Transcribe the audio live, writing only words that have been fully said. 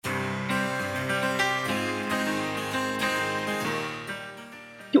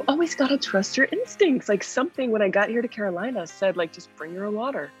You always gotta trust your instincts. Like something when I got here to Carolina said, like, just bring your own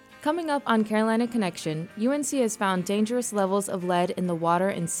water. Coming up on Carolina Connection, UNC has found dangerous levels of lead in the water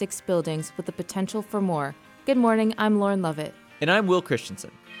in 6 buildings with the potential for more. Good morning, I'm Lauren Lovett. And I'm Will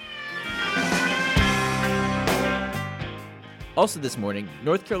Christensen. Also this morning,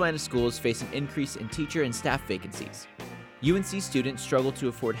 North Carolina schools face an increase in teacher and staff vacancies. UNC students struggle to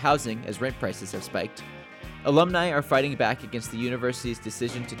afford housing as rent prices have spiked. Alumni are fighting back against the university's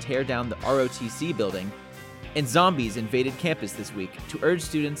decision to tear down the ROTC building. And zombies invaded campus this week to urge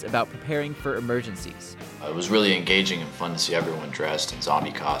students about preparing for emergencies. It was really engaging and fun to see everyone dressed in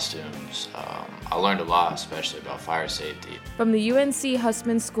zombie costumes. I learned a lot, especially about fire safety. From the UNC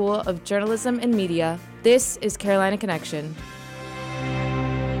Hussman School of Journalism and Media, this is Carolina Connection.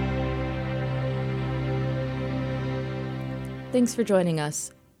 Thanks for joining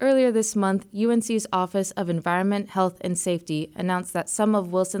us. Earlier this month, UNC's Office of Environment, Health, and Safety announced that some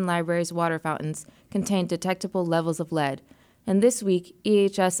of Wilson Library's water fountains contained detectable levels of lead. And this week,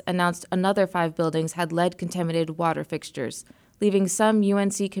 EHS announced another 5 buildings had lead-contaminated water fixtures, leaving some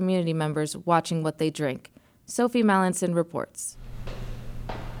UNC community members watching what they drink. Sophie Mallinson reports.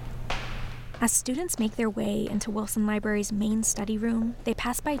 As students make their way into Wilson Library's main study room, they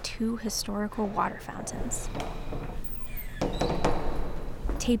pass by 2 historical water fountains.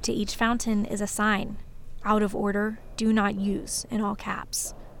 Taped to each fountain is a sign, "Out of order, do not use," in all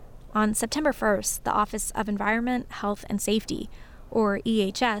caps. On September 1st, the Office of Environment, Health, and Safety, or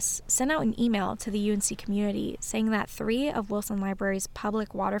EHS, sent out an email to the UNC community saying that 3 of Wilson Library's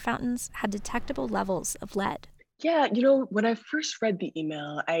public water fountains had detectable levels of lead. Yeah, when I first read the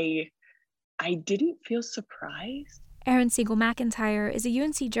email, I didn't feel surprised. Erin Siegel McIntyre is a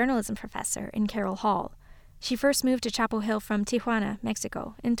UNC journalism professor in Carroll Hall. She first moved to Chapel Hill from Tijuana,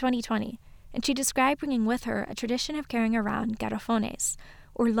 Mexico, in 2020, and she described bringing with her a tradition of carrying around garrafones,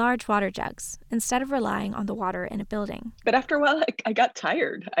 or large water jugs, instead of relying on the water in a building. But after a while, I got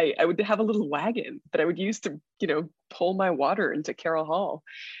tired. I would have a little wagon that I would use to, pull my water into Carroll Hall.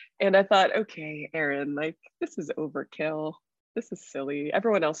 And I thought, okay, Erin, this is overkill. This is silly.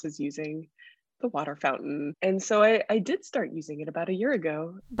 Everyone else is using the water fountain. And so I did start using it about a year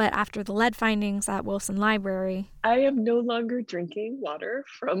ago. But after the lead findings at Wilson Library, I am no longer drinking water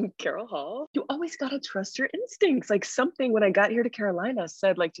from Carroll Hall. You always gotta trust your instincts. Like something when I got here to Carolina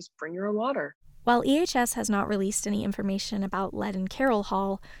said, like, just bring your own water. While EHS has not released any information about lead in Carroll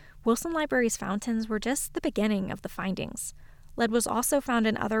Hall, Wilson Library's fountains were just the beginning of the findings. Lead was also found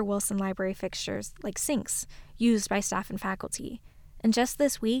in other Wilson Library fixtures, like sinks, used by staff and faculty. And just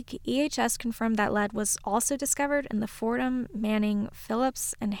this week, EHS confirmed that lead was also discovered in the Fordham, Manning,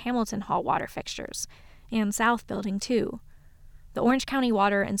 Phillips, and Hamilton Hall water fixtures, and South Building too. The Orange County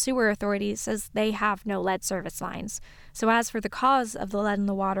Water and Sewer Authority says they have no lead service lines. So as for the cause of the lead in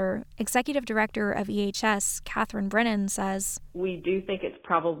the water, Executive Director of EHS, Catherine Brennan, says, "We do think it's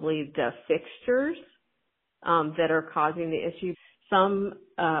probably the fixtures that are causing the issue. Some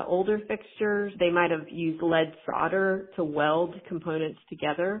older fixtures, they might have used lead solder to weld components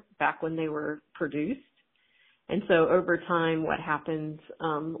together back when they were produced. And so over time, what happens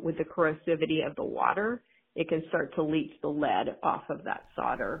with the corrosivity of the water, it can start to leach the lead off of that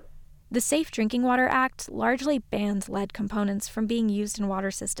solder." The Safe Drinking Water Act largely banned lead components from being used in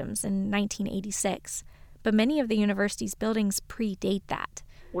water systems in 1986, but many of the university's buildings predate that.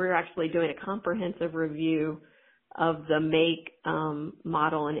 We're actually doing a comprehensive review of the make,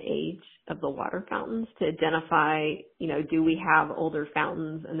 model, and age of the water fountains to identify, do we have older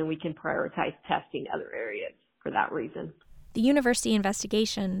fountains, and then we can prioritize testing other areas for that reason. The university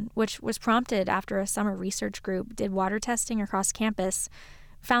investigation, which was prompted after a summer research group did water testing across campus,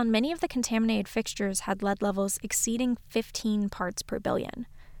 found many of the contaminated fixtures had lead levels exceeding 15 parts per billion.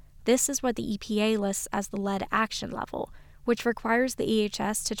 This is what the EPA lists as the lead action level, which requires the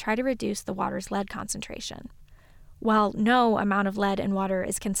EHS to try to reduce the water's lead concentration. While no amount of lead in water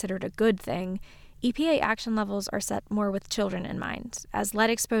is considered a good thing, EPA action levels are set more with children in mind, as lead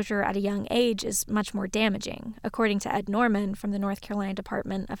exposure at a young age is much more damaging, according to Ed Norman from the North Carolina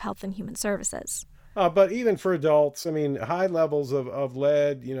Department of Health and Human Services. But even for adults, high levels of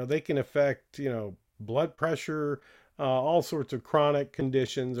lead, they can affect, blood pressure, all sorts of chronic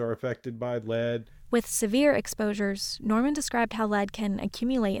conditions are affected by lead. With severe exposures, Norman described how lead can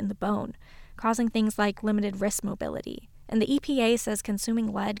accumulate in the bone, causing things like limited wrist mobility. And the EPA says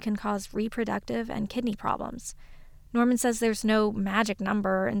consuming lead can cause reproductive and kidney problems. Norman says there's no magic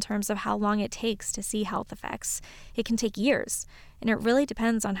number in terms of how long it takes to see health effects. It can take years, and it really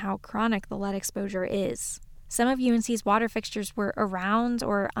depends on how chronic the lead exposure is. Some of UNC's water fixtures were around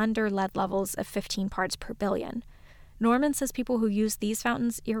or under lead levels of 15 parts per billion. Norman says people who use these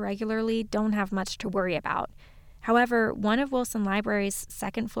fountains irregularly don't have much to worry about. However, one of Wilson Library's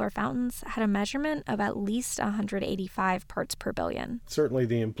second-floor fountains had a measurement of at least 185 parts per billion. Certainly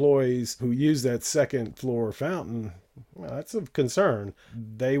the employees who use that second-floor fountain, well, that's of concern.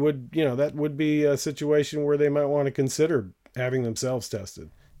 They would, that would be a situation where they might want to consider having themselves tested.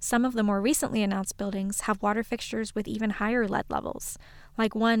 Some of the more recently announced buildings have water fixtures with even higher lead levels,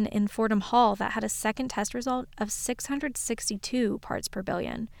 like one in Fordham Hall that had a second test result of 662 parts per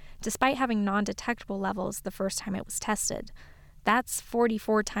billion, despite having non-detectable levels the first time it was tested. That's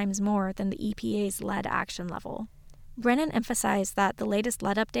 44 times more than the EPA's lead action level. Brennan emphasized that the latest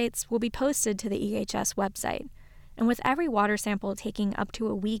lead updates will be posted to the EHS website, and with every water sample taking up to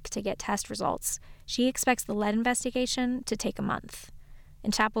a week to get test results, she expects the lead investigation to take a month. In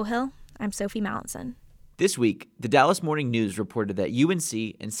Chapel Hill, I'm Sophie Mallinson. This week, the Dallas Morning News reported that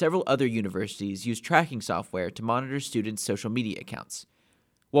UNC and several other universities use tracking software to monitor students' social media accounts.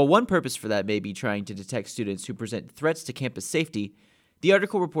 While one purpose for that may be trying to detect students who present threats to campus safety, the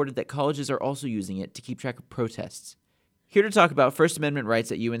article reported that colleges are also using it to keep track of protests. Here to talk about First Amendment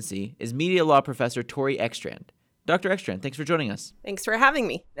rights at UNC is media law professor Tori Ekstrand. Dr. Ekstrand, thanks for joining us. Thanks for having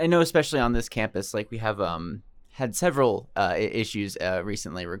me. I know especially on this campus, we have had several issues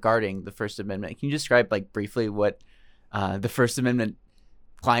recently regarding the First Amendment. Can you describe briefly what the First Amendment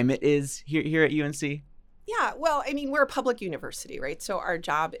climate is here at UNC? Yeah, well, we're a public university, right? So our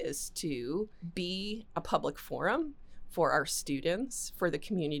job is to be a public forum for our students, for the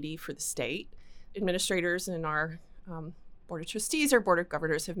community, for the state. Administrators and our Board of Trustees or Board of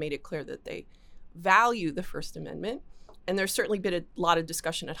Governors have made it clear that they value the First Amendment. And there's certainly been a lot of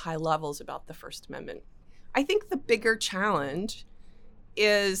discussion at high levels about the First Amendment. I think the bigger challenge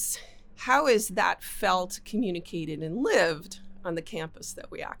is how is that felt, communicated, and lived on the campus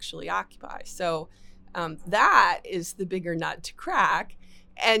that we actually occupy? So that is the bigger nut to crack.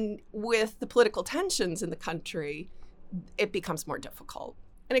 And with the political tensions in the country, it becomes more difficult.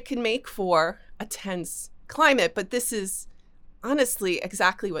 And it can make for a tense climate. But this is honestly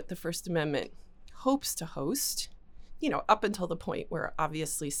exactly what the First Amendment hopes to host, up until the point where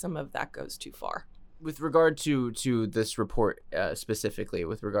obviously some of that goes too far. With regard to this report specifically,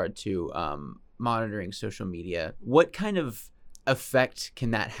 with regard to monitoring social media, what kind of effect can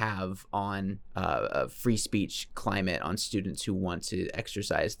that have on a free speech climate, on students who want to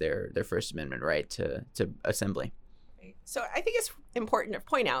exercise their First Amendment right to assembly? So I think it's important to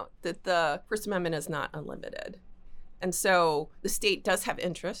point out that the First Amendment is not unlimited. And so the state does have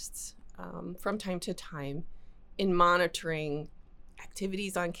interests from time to time in monitoring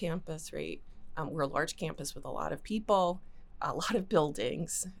activities on campus, right? We're a large campus with a lot of people, a lot of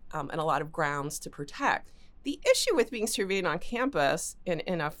buildings, and a lot of grounds to protect. The issue with being surveyed on campus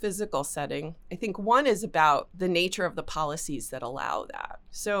in a physical setting, I think one is about the nature of the policies that allow that.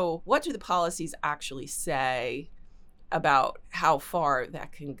 So what do the policies actually say about how far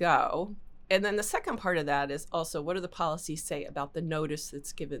that can go? And then the second part of that is also, what do the policies say about the notice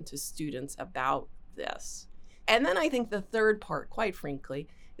that's given to students about this? And then I think the third part, quite frankly,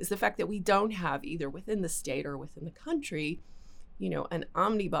 is the fact that we don't have, either within the state or within the country, an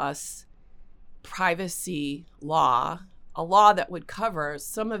omnibus privacy law, a law that would cover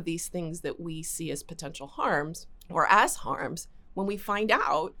some of these things that we see as potential harms or as harms when we find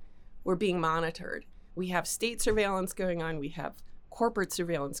out we're being monitored. We have state surveillance going on, we have corporate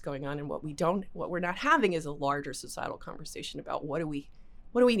surveillance going on, and what we're not having is a larger societal conversation about what do we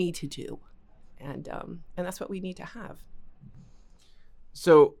need to do, and that's what we need to have.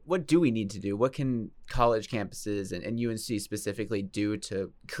 So what do we need to do? What can college campuses and UNC specifically do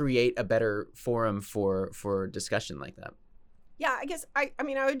to create a better forum for discussion like that? Yeah, I guess I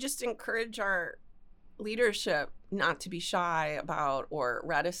would just encourage our leadership not to be shy about or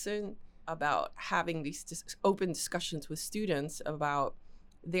reticent about having these open discussions with students about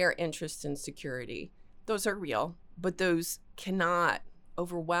their interest in security. Those are real, but those cannot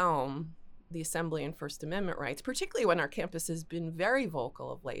overwhelm the Assembly and First Amendment rights, particularly when our campus has been very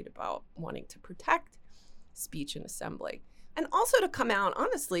vocal of late about wanting to protect speech and assembly. And also to come out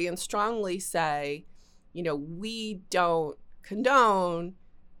honestly and strongly say, we don't condone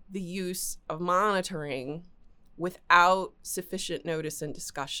the use of monitoring without sufficient notice and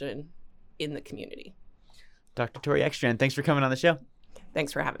discussion in the community. Dr. Tori Ekstrand, thanks for coming on the show.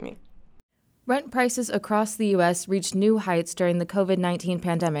 Thanks for having me. Rent prices across the U.S. reached new heights during the COVID-19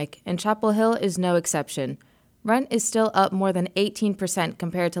 pandemic, and Chapel Hill is no exception. Rent is still up more than 18%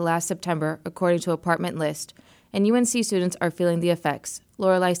 compared to last September, according to Apartment List, and UNC students are feeling the effects.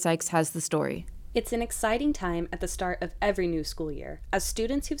 Lorelei Sykes has the story. It's an exciting time at the start of every new school year, as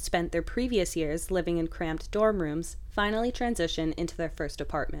students who've spent their previous years living in cramped dorm rooms finally transition into their first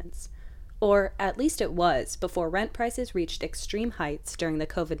apartments. Or at least it was before rent prices reached extreme heights during the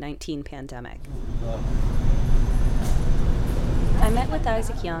COVID-19 pandemic. I met with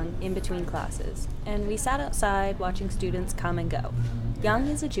Isaac Young in between classes, and we sat outside watching students come and go. Young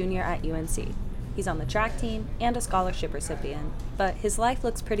is a junior at UNC. He's on the track team and a scholarship recipient, but his life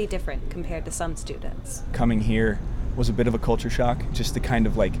looks pretty different compared to some students. Coming here was a bit of a culture shock, just the kind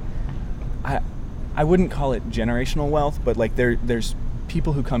of I wouldn't call it generational wealth, but there's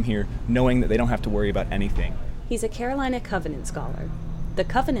people who come here knowing that they don't have to worry about anything. He's a Carolina Covenant Scholar. The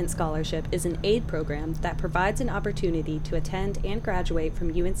Covenant Scholarship is an aid program that provides an opportunity to attend and graduate from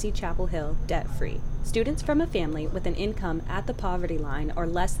UNC Chapel Hill debt-free. Students from a family with an income at the poverty line or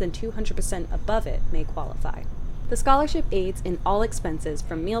less than 200% above it may qualify. The scholarship aids in all expenses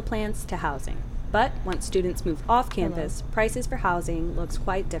from meal plans to housing. But once students move off campus, prices for housing looks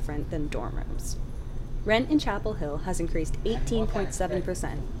quite different than dorm rooms. Rent in Chapel Hill has increased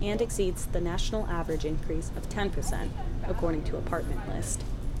 18.7% and exceeds the national average increase of 10%, according to Apartment List.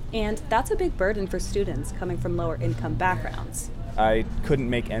 And that's a big burden for students coming from lower income backgrounds. I couldn't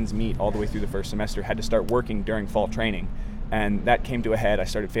make ends meet all the way through the first semester, had to start working during fall training. And that came to a head. I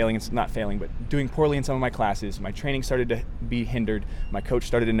started doing poorly in some of my classes. My training started to be hindered. My coach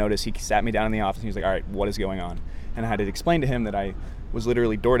started to notice. He sat me down in the office and he was like, all right, what is going on? And I had to explain to him that I was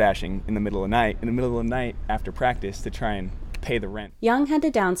literally door dashing in the middle of the night after practice to try and pay the rent. Young had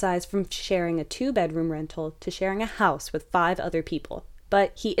to downsize from sharing a 2-bedroom rental to sharing a house with 5 other people.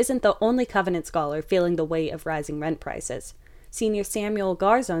 But he isn't the only Covenant Scholar feeling the weight of rising rent prices. Senior Samuel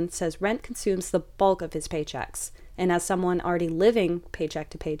Garzon says rent consumes the bulk of his paychecks. And as someone already living paycheck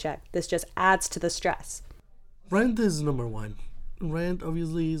to paycheck, this just adds to the stress. Rent is number one. Rent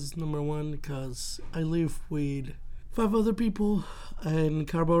obviously is number one because I live with 5 other people in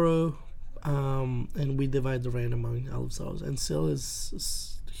Carborough, and we divide the rent among ourselves. And still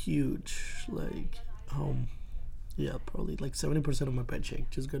is huge. Probably 70% of my paycheck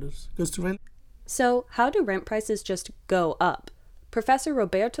just goes to rent. So how do rent prices just go up? Professor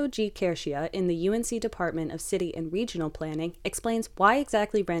Roberto G. Kershia in the UNC Department of City and Regional Planning explains why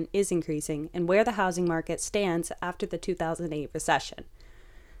exactly rent is increasing and where the housing market stands after the 2008 recession.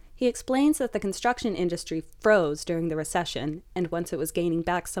 He explains that the construction industry froze during the recession, and once it was gaining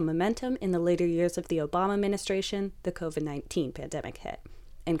back some momentum in the later years of the Obama administration, the COVID-19 pandemic hit,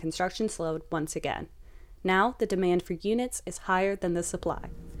 and construction slowed once again. Now, the demand for units is higher than the supply.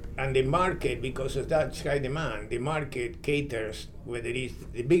 And the market, because of that high demand, the market caters where there is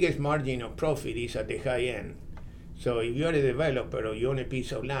the biggest margin of profit is at the high end. So if you're a developer or you own a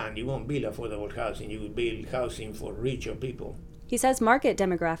piece of land, you won't build affordable housing, you will build housing for richer people. He says market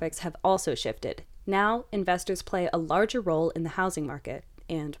demographics have also shifted. Now, investors play a larger role in the housing market.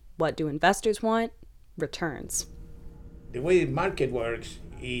 And what do investors want? Returns. The way the market works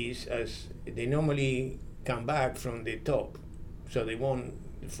is as they normally come back from the top. So they won't.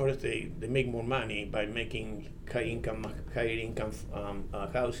 First, they make more money by making higher income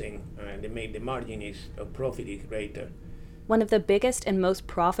housing. They make the margin of profit is greater. One of the biggest and most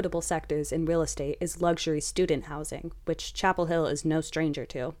profitable sectors in real estate is luxury student housing, which Chapel Hill is no stranger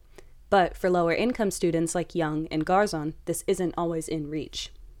to. But for lower income students like Young and Garzon, this isn't always in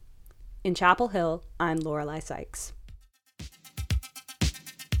reach. In Chapel Hill, I'm Lorelei Sykes.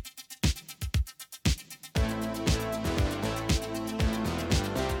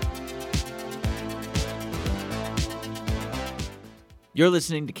 You're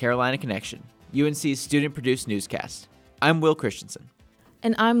listening to Carolina Connection, UNC's student-produced newscast. I'm Will Christensen.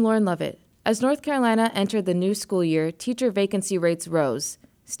 And I'm Lauren Lovett. As North Carolina entered the new school year, teacher vacancy rates rose.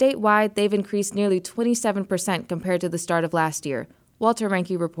 Statewide, they've increased nearly 27% compared to the start of last year. Walter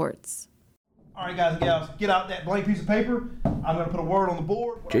Ranke reports. All right, guys and gals, get out that blank piece of paper. I'm going to put a word on the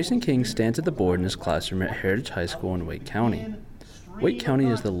board. Jason King stands at the board in his classroom at Heritage High School in Wake County. Wake County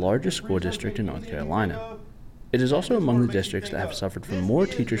is the largest school district in North Carolina. It is also among the districts that have suffered from more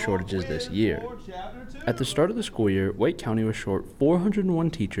teacher shortages this year. At the start of the school year, Wake County was short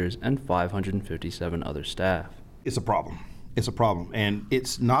 401 teachers and 557 other staff. It's a problem. It's a problem. And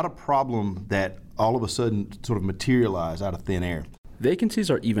it's not a problem that all of a sudden sort of materialized out of thin air.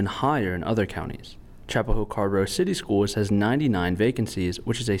 Vacancies are even higher in other counties. Chapel Hill Carborough City Schools has 99 vacancies,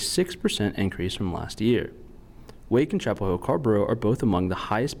 which is a 6% increase from last year. Wake and Chapel Hill Carborough are both among the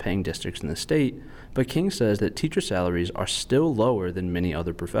highest paying districts in the state, but King says that teacher salaries are still lower than many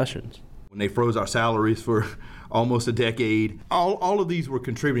other professions. When they froze our salaries for almost a decade, all of these were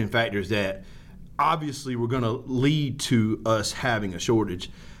contributing factors that obviously were going to lead to us having a shortage.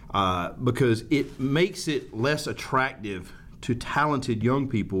 because it makes it less attractive to talented young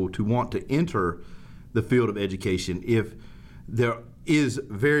people to want to enter the field of education if there is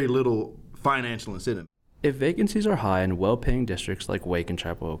very little financial incentive. If vacancies are high in well-paying districts like Wake and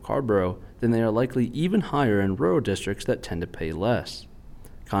Chapel Hill-Carrboro, then they are likely even higher in rural districts that tend to pay less.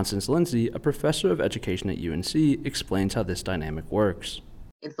 Constance Lindsay, a professor of education at UNC, explains how this dynamic works.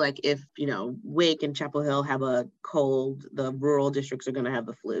 It's like if, Wake and Chapel Hill have a cold, the rural districts are going to have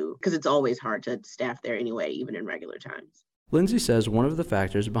the flu, because it's always hard to staff there anyway, even in regular times. Lindsay says one of the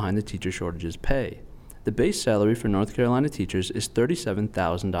factors behind the teacher shortage is pay. The base salary for North Carolina teachers is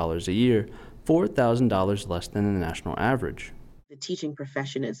 $37,000 a year, $4,000 less than the national average. The teaching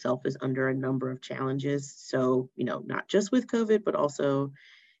profession itself is under a number of challenges. So, not just with COVID, but also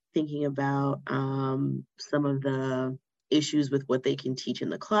thinking about some of the issues with what they can teach in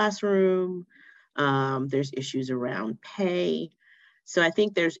the classroom. There's issues around pay. So I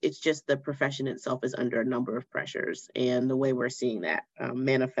think it's just the profession itself is under a number of pressures. And the way we're seeing that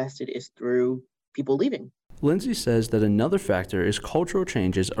manifested is through people leaving. Lindsay says that another factor is cultural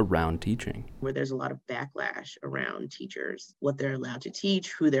changes around teaching, where there's a lot of backlash around teachers, what they're allowed to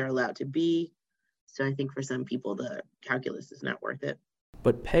teach, who they're allowed to be. So I think for some people, the calculus is not worth it.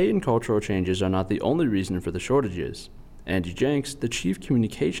 But pay and cultural changes are not the only reason for the shortages. Andy Jenks, the Chief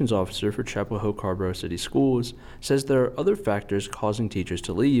Communications Officer for Chapel Hill-Carrboro City Schools, says there are other factors causing teachers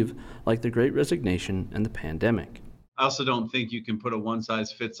to leave, like the Great Resignation and the pandemic. I also don't think you can put a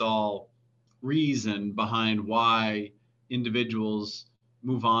one-size-fits-all reason behind why individuals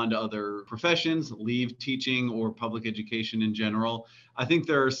move on to other professions, leave teaching or public education in general. I think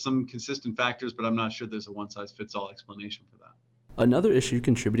there are some consistent factors, but I'm not sure there's a one-size-fits-all explanation for that. Another issue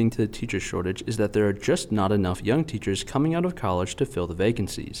contributing to the teacher shortage is that there are just not enough young teachers coming out of college to fill the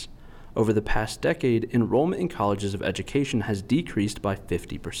vacancies. Over the past decade, enrollment in colleges of education has decreased by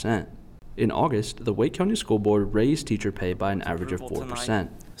 50%. In August, the Wake County School Board raised teacher pay by an average of 4%. Tonight,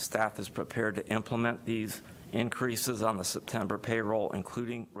 staff is prepared to implement these increases on the September payroll,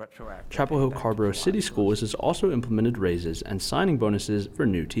 including retroactive. Chapel Hill-Carrboro City Schools has also implemented raises and signing bonuses for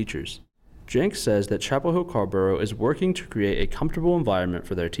new teachers. Jenks says that Chapel Hill-Carrboro is working to create a comfortable environment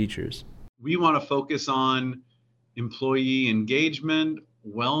for their teachers. We want to focus on employee engagement,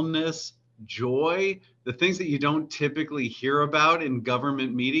 wellness, joy, the things that you don't typically hear about in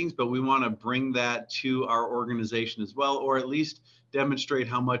government meetings, but we want to bring that to our organization as well, or at least demonstrate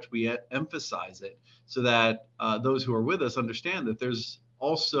how much we emphasize it so that those who are with us understand that there's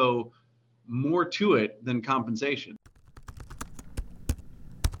also more to it than compensation.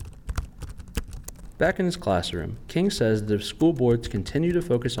 Back in his classroom, King says that if school boards continue to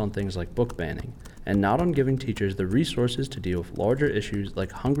focus on things like book banning and not on giving teachers the resources to deal with larger issues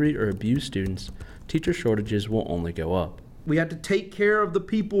like hungry or abused students, teacher shortages will only go up. We have to take care of the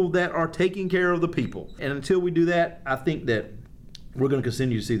people that are taking care of the people. And until we do that, I think that we're going to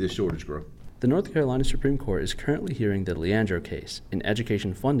continue to see this shortage grow. The North Carolina Supreme Court is currently hearing the Leandro case, an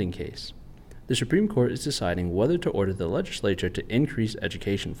education funding case. The Supreme Court is deciding whether to order the legislature to increase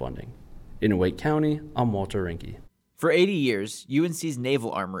education funding. In Wake County, I'm Walter Rinke. For 80 years, UNC's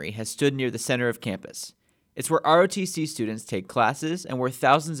Naval Armory has stood near the center of campus. It's where ROTC students take classes and where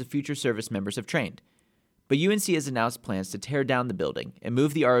thousands of future service members have trained. But UNC has announced plans to tear down the building and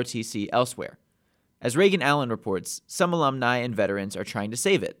move the ROTC elsewhere. As Reagan Allen reports, some alumni and veterans are trying to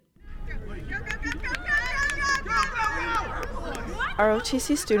save it.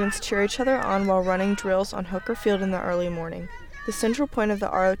 ROTC students cheer each other on while running drills on Hooker Field in the early morning. The central point of the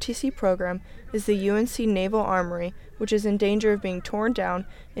ROTC program is the UNC Naval Armory, which is in danger of being torn down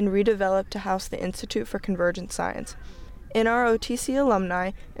and redeveloped to house the Institute for Convergent Science. NROTC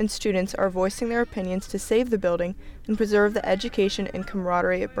alumni and students are voicing their opinions to save the building and preserve the education and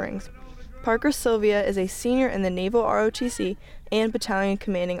camaraderie it brings. Parker Sylvia is a senior in the Naval ROTC and battalion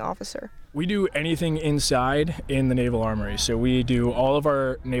commanding officer. We do anything inside in the Naval Armory. So we do all of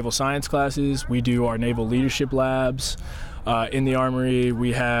our naval science classes, we do our naval leadership labs. In the Armory,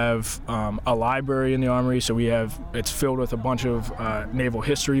 we have a library in the Armory, so it's filled with a bunch of naval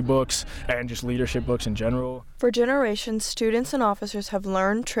history books and just leadership books in general. For generations, students and officers have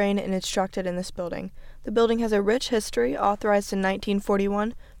learned, trained, and instructed in this building. The building has a rich history, authorized in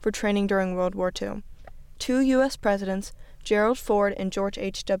 1941 for training during World War II. 2 U.S. presidents, Gerald Ford and George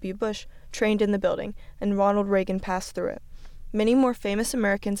H.W. Bush, trained in the building, and Ronald Reagan passed through it. Many more famous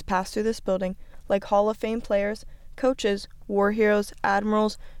Americans passed through this building, like Hall of Fame players, coaches, war heroes,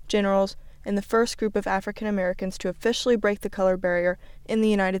 admirals, generals, and the first group of African Americans to officially break the color barrier in the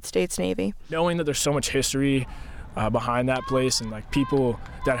United States Navy. Knowing that there's so much history behind that place, and like people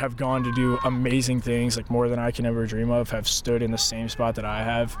that have gone to do amazing things, like more than I can ever dream of, have stood in the same spot that I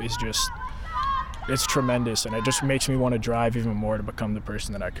have, is just, it's tremendous, and it just makes me want to drive even more to become the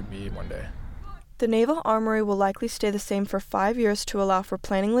person that I could be one day. The Naval Armory will likely stay the same for 5 years to allow for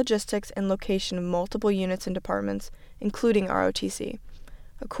planning, logistics, and location of multiple units and departments, including ROTC.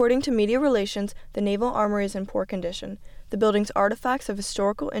 According to media relations, the Naval Armory is in poor condition. The building's artifacts of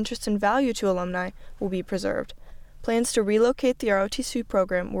historical interest and value to alumni will be preserved. Plans to relocate the ROTC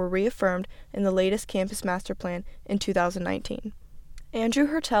program were reaffirmed in the latest campus master plan in 2019. Andrew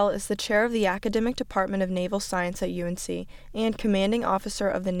Hertel is the chair of the Academic Department of Naval Science at UNC and commanding officer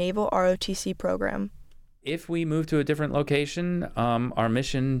of the Naval ROTC program. If we move to a different location, our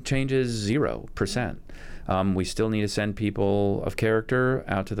mission changes 0%. We still need to send people of character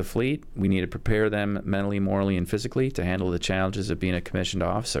out to the fleet. We need to prepare them mentally, morally, and physically to handle the challenges of being a commissioned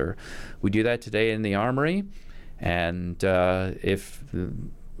officer. We do that today in the Armory, and if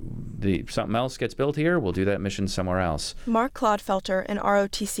something else gets built here, we'll do that mission somewhere else. Mark Clodfelter, an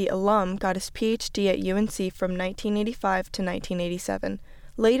ROTC alum, got his PhD at UNC from 1985 to 1987.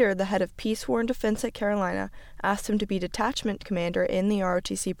 Later, the head of Peace, War, and Defense at Carolina asked him to be detachment commander in the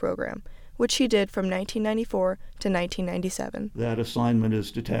ROTC program, which he did from 1994 to 1997. That assignment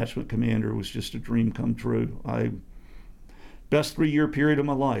as detachment commander was just a dream come true. Best 3-year period of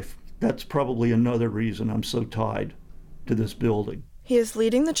my life. That's probably another reason I'm so tied to this building. He is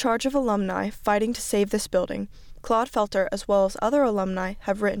leading the charge of alumni fighting to save this building. Clodfelter, as well as other alumni,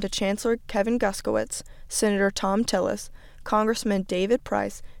 have written to Chancellor Kevin Guskowitz, Senator Thom Tillis, Congressman David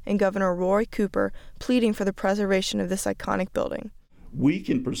Price, and Governor Roy Cooper, pleading for the preservation of this iconic building. We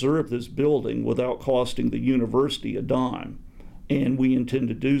can preserve this building without costing the university a dime, and we intend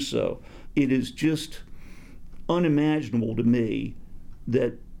to do so. It is just unimaginable to me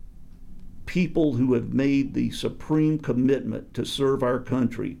that people who have made the supreme commitment to serve our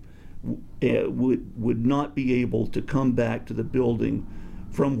country would not be able to come back to the building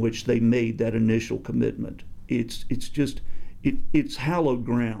from which they made that initial commitment. It's hallowed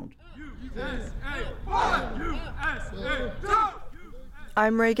ground.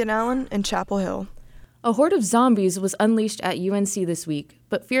 I'm Reagan Allen in Chapel Hill. A horde of zombies was unleashed at UNC this week,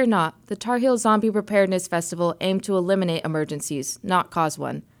 but fear not, the Tar Heel Zombie Preparedness Festival aimed to eliminate emergencies, not cause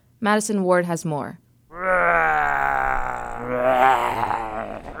one. Madison Ward has more.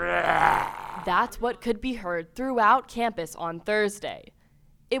 That's what could be heard throughout campus on Thursday.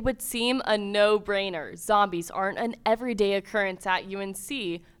 It would seem a no-brainer. Zombies aren't an everyday occurrence at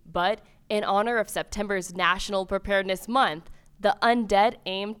UNC, but in honor of September's National Preparedness Month, the undead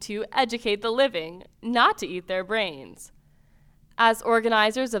aim to educate the living, not to eat their brains. As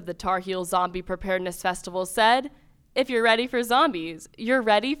organizers of the Tar Heel Zombie Preparedness Festival said, if you're ready for zombies, you're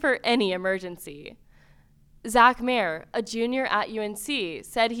ready for any emergency. Zach Mayer, a junior at UNC,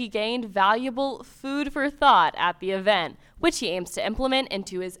 said he gained valuable food for thought at the event, which he aims to implement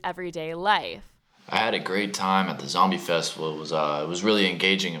into his everyday life. I had a great time at the Zombie Festival. It was really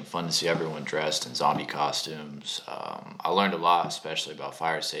engaging and fun to see everyone dressed in zombie costumes. I learned a lot, especially about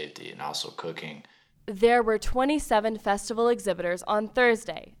fire safety and also cooking. There were 27 festival exhibitors on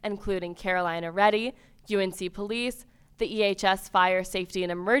Thursday, including Carolina Ready, UNC Police, the EHS Fire Safety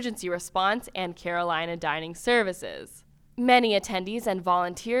and Emergency Response, and Carolina Dining Services. Many attendees and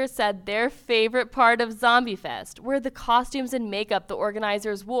volunteers said their favorite part of Zombie Fest were the costumes and makeup the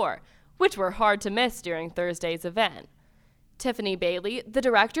organizers wore, which were hard to miss during Thursday's event. Tiffany Bailey, the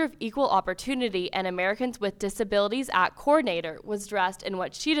Director of Equal Opportunity and Americans with Disabilities at Coordinator, was dressed in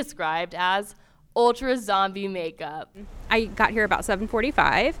what she described as ultra zombie makeup. I got here about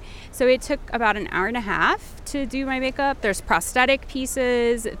 7:45, so it took about an hour and a half to do my makeup. There's prosthetic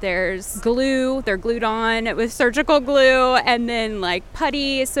pieces, there's glue, they're glued on with surgical glue, and then like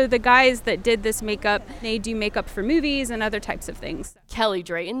putty. So the guys that did this makeup, they do makeup for movies and other types of things. Kelly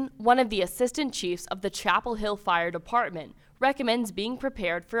Drayton, one of the assistant chiefs of the Chapel Hill Fire Department, recommends being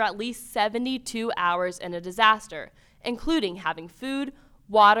prepared for at least 72 hours in a disaster, including having food,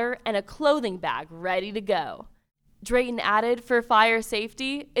 water, and a clothing bag ready to go. Drayton added, for fire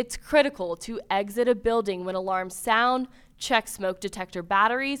safety, it's critical to exit a building when alarms sound, check smoke detector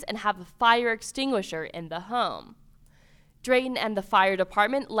batteries, and have a fire extinguisher in the home. Drayton and the fire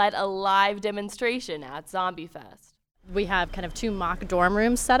department led a live demonstration at Zombie Fest. We have kind of 2 mock dorm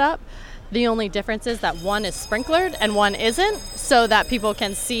rooms set up. The only difference is that one is sprinklered and one isn't, so that people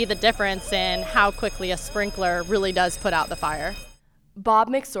can see the difference in how quickly a sprinkler really does put out the fire. Bob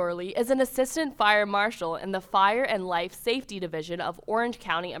McSorley is an assistant fire marshal in the Fire and Life Safety Division of Orange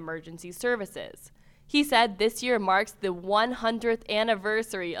County Emergency Services. He said this year marks the 100th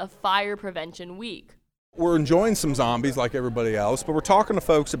anniversary of Fire Prevention Week. We're enjoying some zombies like everybody else, but we're talking to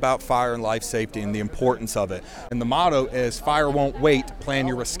folks about fire and life safety and the importance of it. And the motto is fire won't wait, plan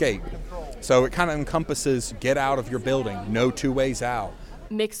your escape. So it kind of encompasses get out of your building, no two ways out.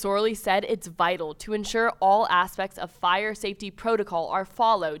 Mick Sorley said it's vital to ensure all aspects of fire safety protocol are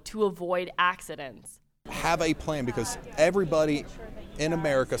followed to avoid accidents. Have a plan, because everybody in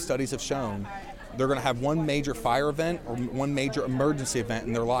America, studies have shown, they're going to have one major fire event or one major emergency event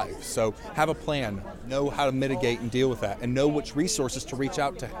in their life. So have a plan, know how to mitigate and deal with that, and know which resources to reach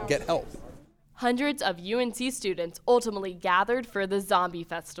out to get help. Hundreds of UNC students ultimately gathered for the Zombie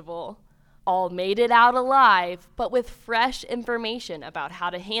Festival. All made it out alive, but with fresh information about how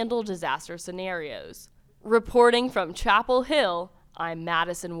to handle disaster scenarios. Reporting from Chapel Hill, I'm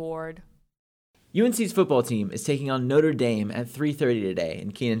Madison Ward. UNC's football team is taking on Notre Dame at 3:30 today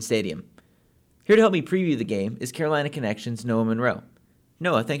in Kenan Stadium. Here to help me preview the game is Carolina Connection's Noah Monroe.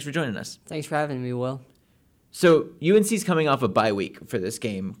 Noah, thanks for joining us. Thanks for having me, Will. So UNC's coming off a bye week for this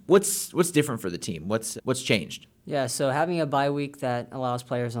game. What's different for the team? What's changed? Yeah, so having a bye week that allows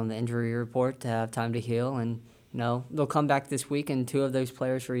players on the injury report to have time to heal, and they'll come back this week, and two of those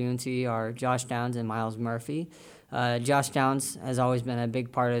players for UNC are Josh Downs and Miles Murphy. Josh Downs has always been a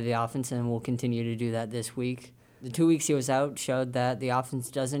big part of the offense and will continue to do that this week. The 2 weeks he was out showed that the offense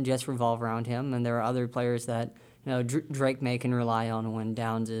doesn't just revolve around him, and there are other players that Drake May can rely on when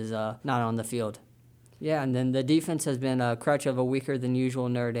Downs is not on the field. Yeah, and then the defense has been a crutch of a weaker than usual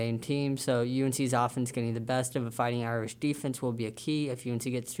Notre Dame team, so UNC's offense getting the best of a Fighting Irish defense will be a key if UNC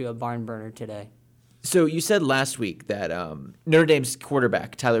gets to a barn burner today. So you said last week that Notre Dame's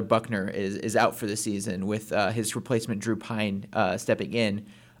quarterback, Tyler Buchner, is out for the season with his replacement, Drew Pine, stepping in.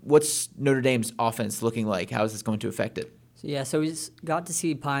 What's Notre Dame's offense looking like? How is this going to affect it? Yeah, so we got to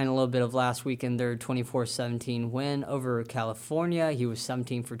see Pine a little bit of last week in their 24-17 win over California. He was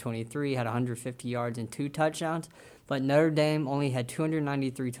 17 for 23, had 150 yards and 2 touchdowns. But Notre Dame only had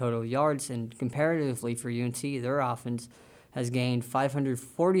 293 total yards, and comparatively for UNC, their offense has gained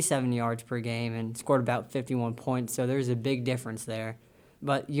 547 yards per game and scored about 51 points, so there's a big difference there.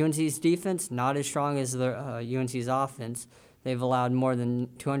 But UNC's defense, not as strong as UNC's offense. They've allowed more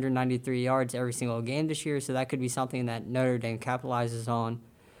than 293 yards every single game this year, so that could be something that Notre Dame capitalizes on.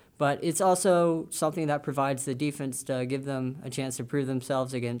 But it's also something that provides the defense to give them a chance to prove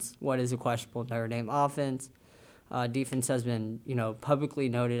themselves against what is a questionable Notre Dame offense. Defense has been, publicly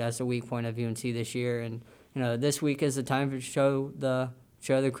noted as a weak point of UNC this year, and this week is the time to show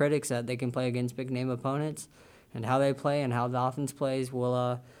the critics that they can play against big name opponents, and how they play and how the offense plays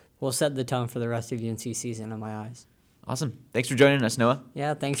will set the tone for the rest of UNC season in my eyes. Awesome. Thanks for joining us, Noah.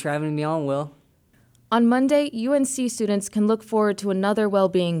 Yeah, thanks for having me on, Will. On Monday, UNC students can look forward to another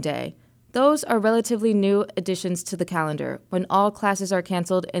well-being day. Those are relatively new additions to the calendar, when all classes are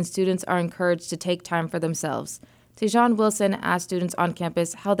canceled and students are encouraged to take time for themselves. Tejan Wilson asked students on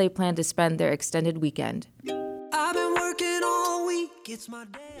campus how they plan to spend their extended weekend. I've been working all week, it's my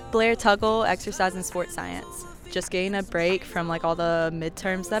day. Blair Tuggle, exercise and sports science. Just getting a break from all the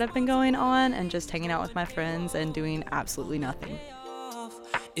midterms that have been going on and just hanging out with my friends and doing absolutely nothing.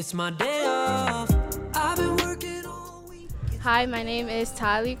 It's my day off. I've been working all week. Hi, my name is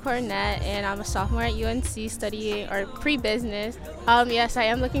Tylee Cornett, and I'm a sophomore at UNC studying pre-business. Yes, I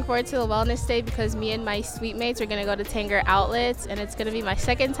am looking forward to the wellness day because me and my suite mates are going to go to Tanger Outlets, and it's going to be my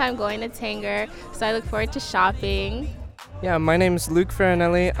second time going to Tanger, so I look forward to shopping. Yeah, my name is Luke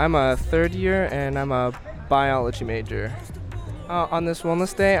Farinelli. I'm a third year, and I'm a biology major. On this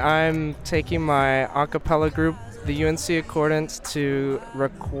wellness day, I'm taking my a cappella group, the UNC Accordance, to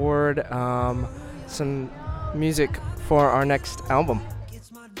record some music for our next album.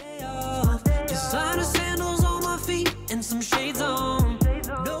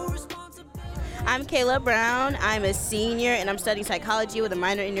 I'm Kayla Brown. I'm a senior, and I'm studying psychology with a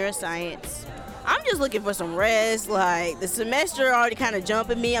minor in neuroscience. I'm just looking for some rest. The semester already kind of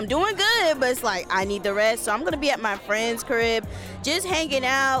jumping me. I'm doing good, but it's I need the rest. So I'm going to be at my friend's crib, just hanging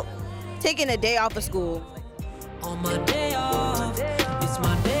out, taking a day off of school. On my day off, it's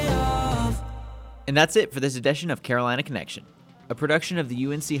my day off. And that's it for this edition of Carolina Connection, a production of the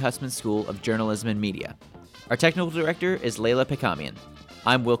UNC Hussman School of Journalism and Media. Our technical director is Layla Pekamian.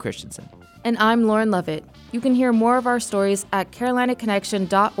 I'm Will Christensen. And I'm Lauren Lovett. You can hear more of our stories at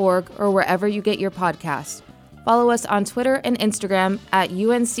carolinaconnection.org or wherever you get your podcasts. Follow us on Twitter and Instagram at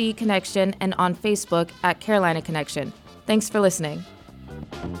UNC Connection and on Facebook at Carolina Connection. Thanks for listening.